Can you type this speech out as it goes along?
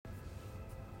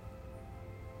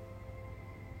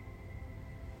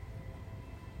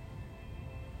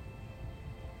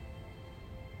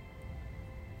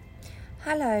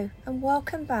Hello and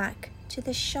welcome back to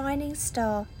the Shining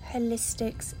Star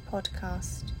Holistics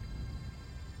podcast.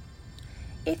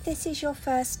 If this is your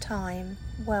first time,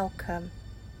 welcome.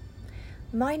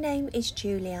 My name is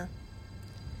Julia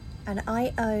and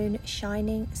I own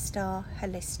Shining Star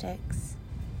Holistics.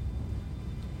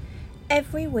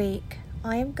 Every week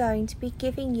I am going to be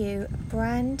giving you a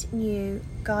brand new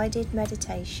guided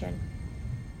meditation.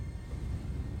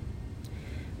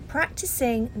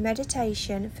 Practicing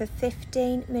meditation for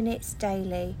 15 minutes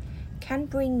daily can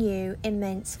bring you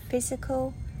immense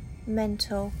physical,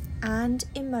 mental, and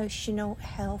emotional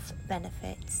health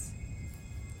benefits.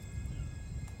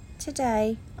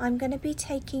 Today, I'm going to be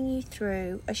taking you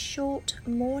through a short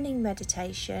morning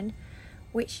meditation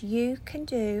which you can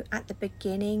do at the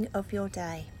beginning of your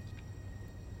day.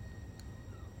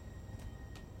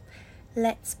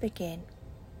 Let's begin.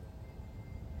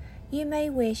 You may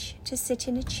wish to sit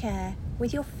in a chair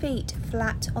with your feet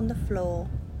flat on the floor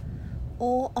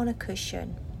or on a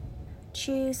cushion.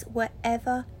 Choose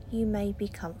wherever you may be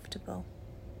comfortable.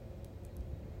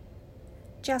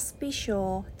 Just be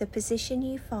sure the position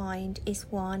you find is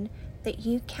one that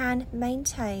you can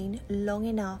maintain long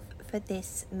enough for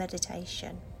this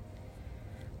meditation.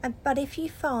 But if you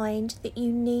find that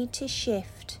you need to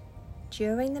shift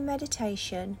during the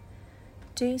meditation,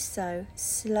 do so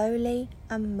slowly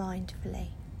and mindfully.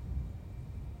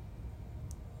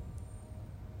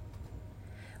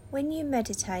 When you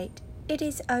meditate, it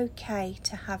is okay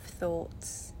to have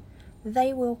thoughts.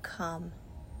 They will come,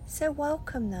 so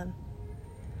welcome them.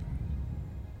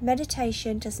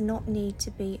 Meditation does not need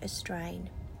to be a strain.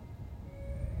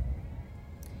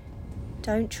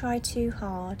 Don't try too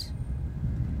hard.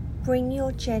 Bring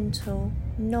your gentle,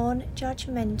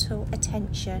 non-judgmental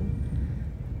attention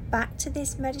back to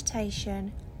this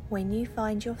meditation when you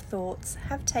find your thoughts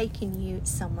have taken you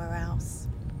somewhere else.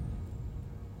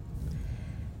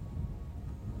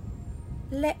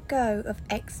 Let go of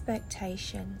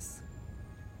expectations.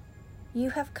 You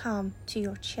have come to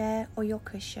your chair or your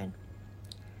cushion,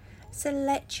 so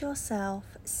let yourself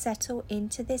settle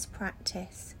into this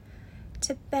practice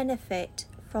to benefit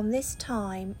from this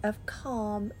time of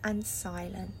calm and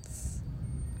silence.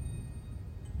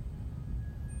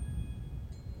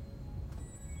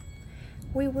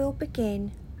 We will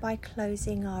begin by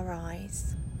closing our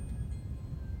eyes.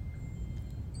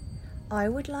 I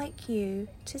would like you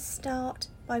to start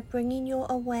by bringing your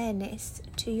awareness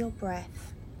to your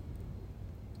breath.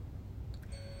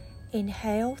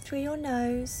 Inhale through your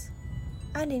nose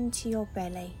and into your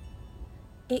belly,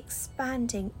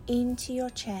 expanding into your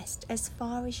chest as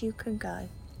far as you can go.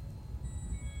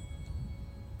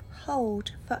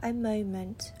 Hold for a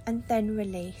moment and then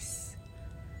release,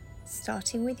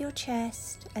 starting with your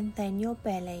chest and then your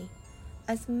belly,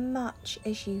 as much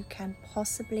as you can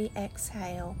possibly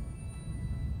exhale.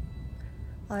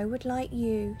 I would like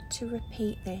you to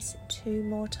repeat this 2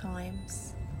 more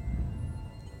times.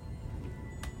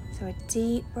 So a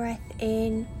deep breath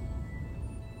in,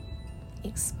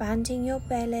 expanding your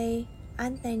belly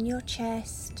and then your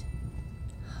chest.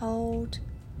 Hold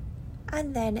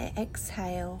and then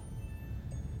exhale,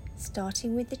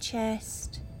 starting with the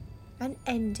chest and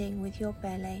ending with your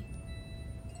belly.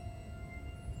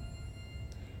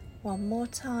 1 more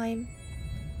time.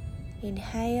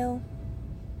 Inhale,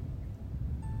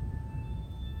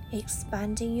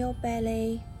 expanding your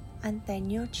belly and then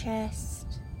your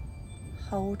chest.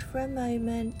 Hold for a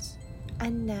moment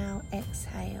and now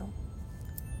exhale.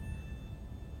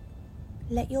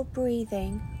 Let your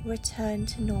breathing return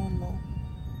to normal.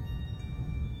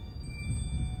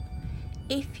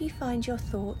 If you find your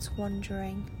thoughts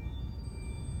wandering,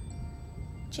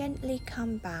 gently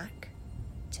come back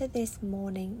to this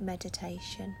morning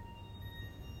meditation.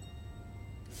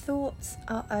 Thoughts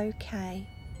are okay.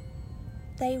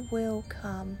 They will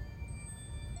come.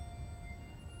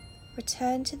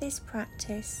 Return to this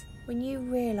practice when you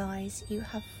realize you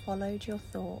have followed your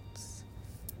thoughts.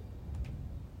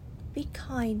 Be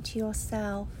kind to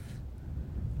yourself.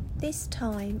 This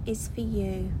time is for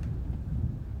you.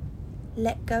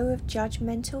 Let go of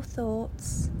judgmental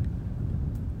thoughts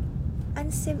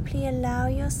and simply allow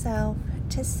yourself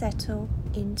to settle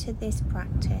into this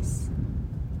practice.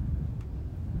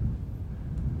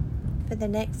 For the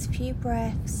next few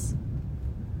breaths,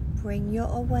 bring your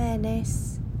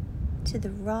awareness to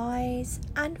the rise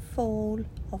and fall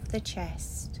of the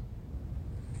chest.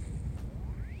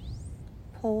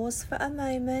 Pause for a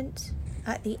moment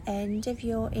at the end of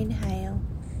your inhale.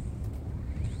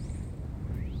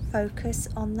 Focus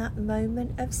on that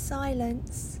moment of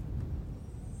silence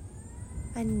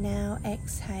and now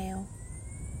exhale.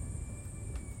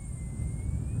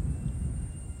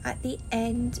 At the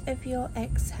end of your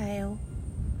exhale,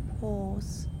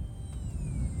 pause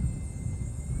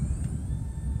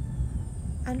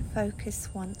and focus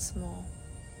once more.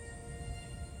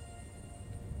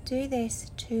 Do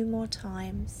this 2 more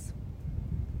times.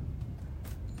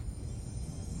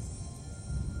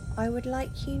 I would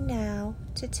like you now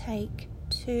to take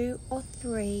 2 or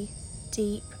 3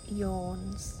 deep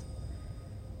yawns.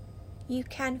 You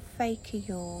can fake a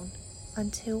yawn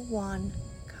until one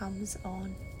comes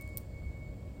on.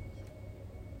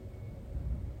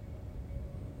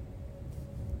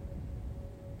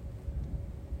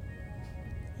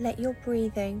 Let your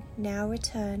breathing now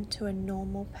return to a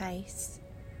normal pace.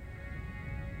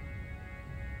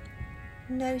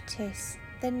 Notice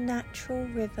the natural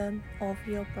rhythm of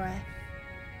your breath.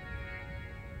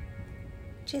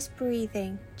 Just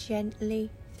breathing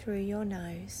gently through your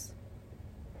nose.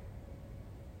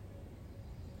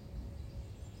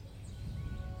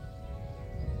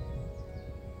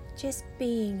 Just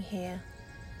being here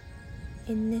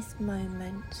in this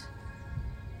moment.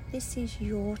 This is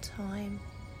your time.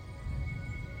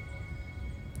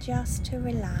 Just to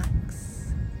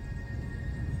relax.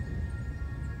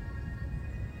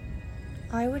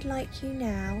 I would like you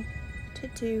now to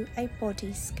do a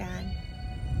body scan.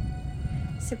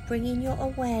 So bringing your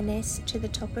awareness to the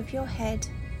top of your head,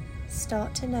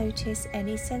 start to notice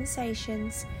any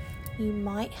sensations you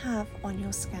might have on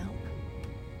your scalp.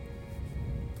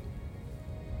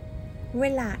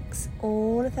 Relax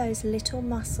all of those little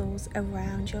muscles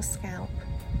around your scalp,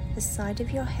 the side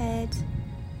of your head,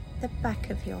 the back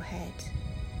of your head.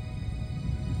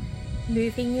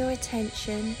 Moving your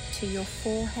attention to your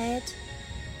forehead,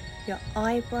 your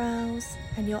eyebrows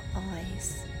and your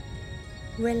eyes,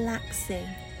 relaxing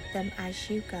them as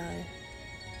you go.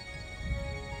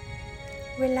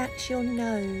 Relax your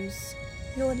nose,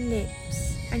 your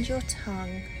lips and your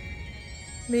tongue,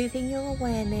 moving your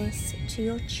awareness to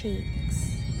your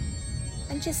cheeks,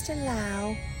 and just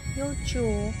allow your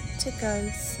jaw to go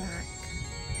slack.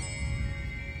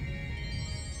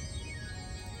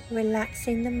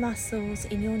 Relaxing the muscles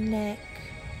in your neck,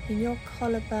 in your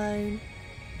collarbone,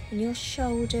 in your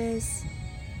shoulders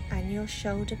and your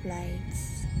shoulder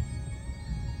blades.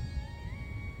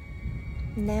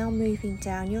 Now moving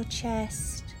down your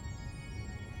chest,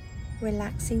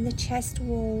 relaxing the chest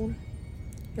wall,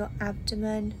 your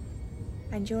abdomen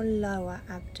and your lower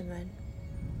abdomen.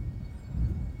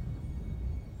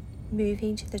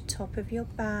 Moving to the top of your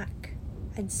back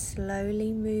and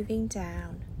slowly moving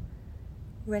down,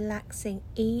 relaxing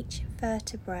each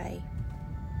vertebrae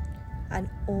and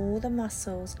all the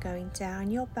muscles going down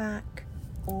your back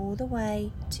all the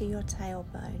way to your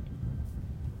tailbone.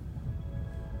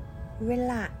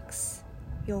 Relax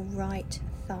your right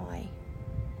thigh,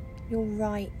 your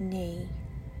right knee,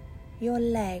 your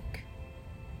leg,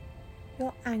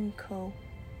 your ankle,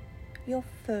 your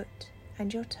foot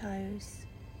and your toes.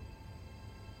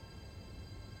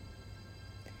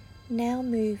 Now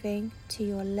moving to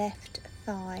your left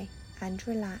thigh and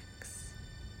relax,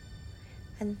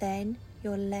 and then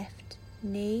your left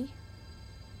knee,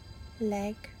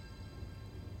 leg,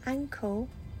 ankle,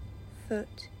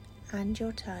 foot and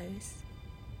your toes.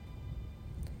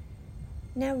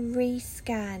 Now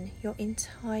re-scan your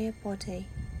entire body,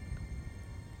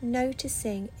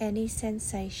 noticing any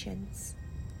sensations.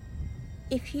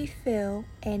 If you feel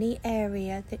any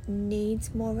area that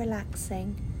needs more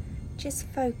relaxing, just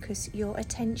focus your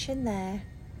attention there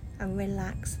and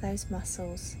relax those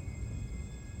muscles.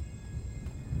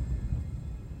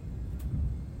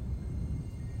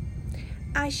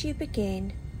 As you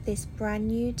begin this brand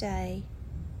new day,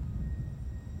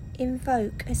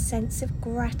 invoke a sense of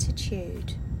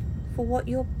gratitude for what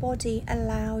your body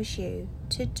allows you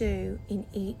to do in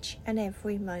each and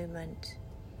every moment.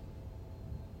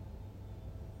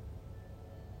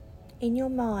 In your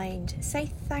mind,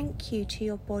 say thank you to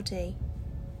your body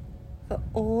for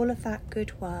all of that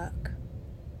good work.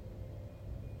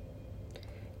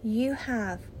 You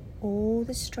have all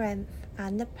the strength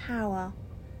and the power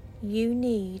you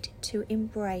need to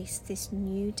embrace this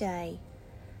new day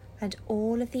and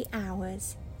all of the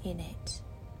hours in it.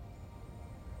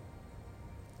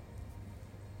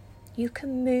 You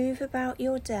can move about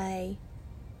your day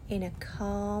in a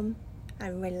calm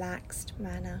and relaxed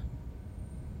manner.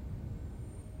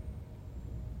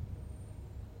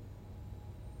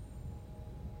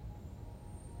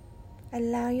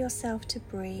 Allow yourself to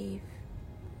breathe,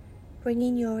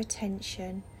 bringing your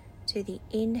attention to the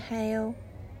inhale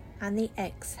and the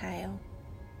exhale.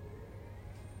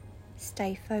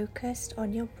 Stay focused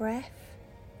on your breath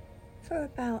for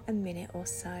about a minute or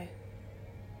so.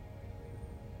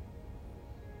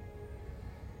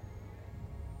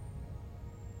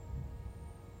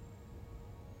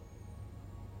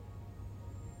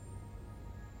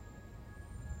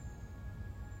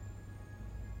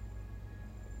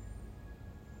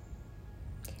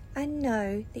 and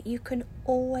know that you can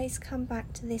always come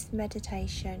back to this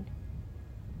meditation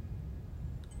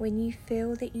when you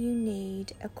feel that you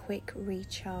need a quick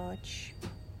recharge.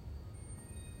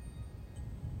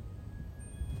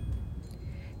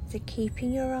 So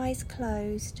keeping your eyes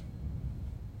closed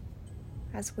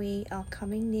as we are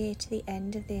coming near to the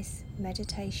end of this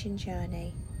meditation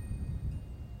journey.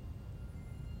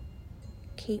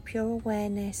 Keep your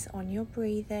awareness on your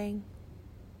breathing.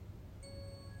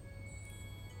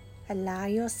 Allow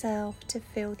yourself to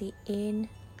feel the in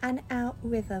and out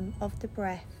rhythm of the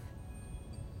breath.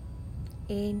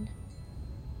 In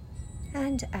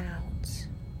and out.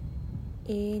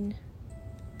 In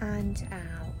and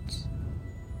out.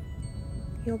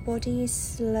 Your body is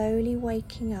slowly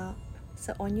waking up,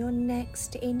 so on your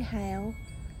next inhale,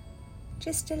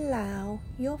 just allow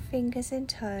your fingers and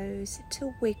toes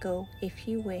to wiggle if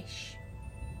you wish.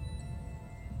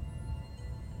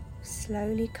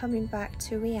 Slowly coming back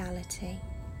to reality.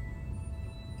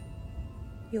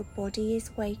 Your body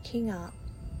is waking up.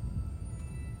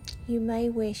 You may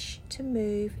wish to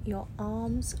move your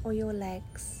arms or your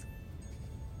legs.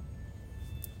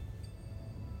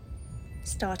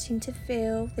 Starting to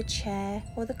feel the chair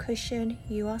or the cushion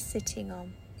you are sitting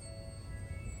on.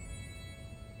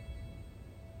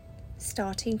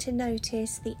 Starting to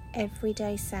notice the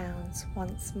everyday sounds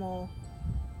once more.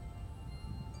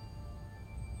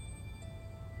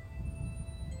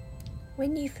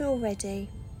 When you feel ready,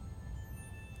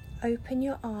 open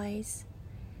your eyes,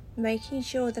 making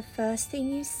sure the first thing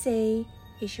you see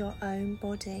is your own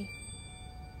body.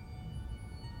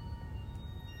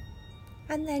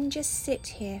 And then just sit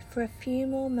here for a few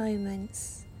more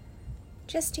moments,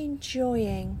 just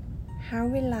enjoying how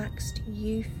relaxed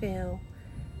you feel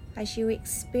as you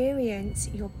experience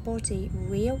your body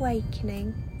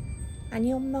reawakening and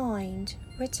your mind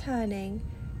returning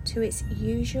to its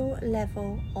usual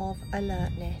level of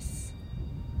alertness.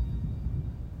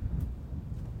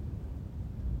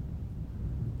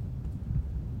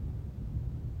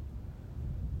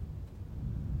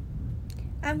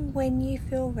 And when you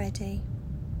feel ready,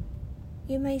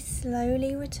 you may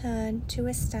slowly return to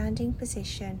a standing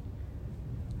position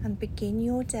and begin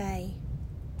your day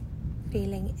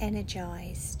feeling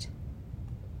energized,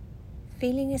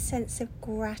 feeling a sense of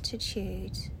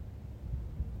gratitude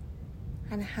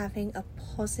and having a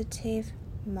positive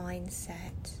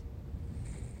mindset.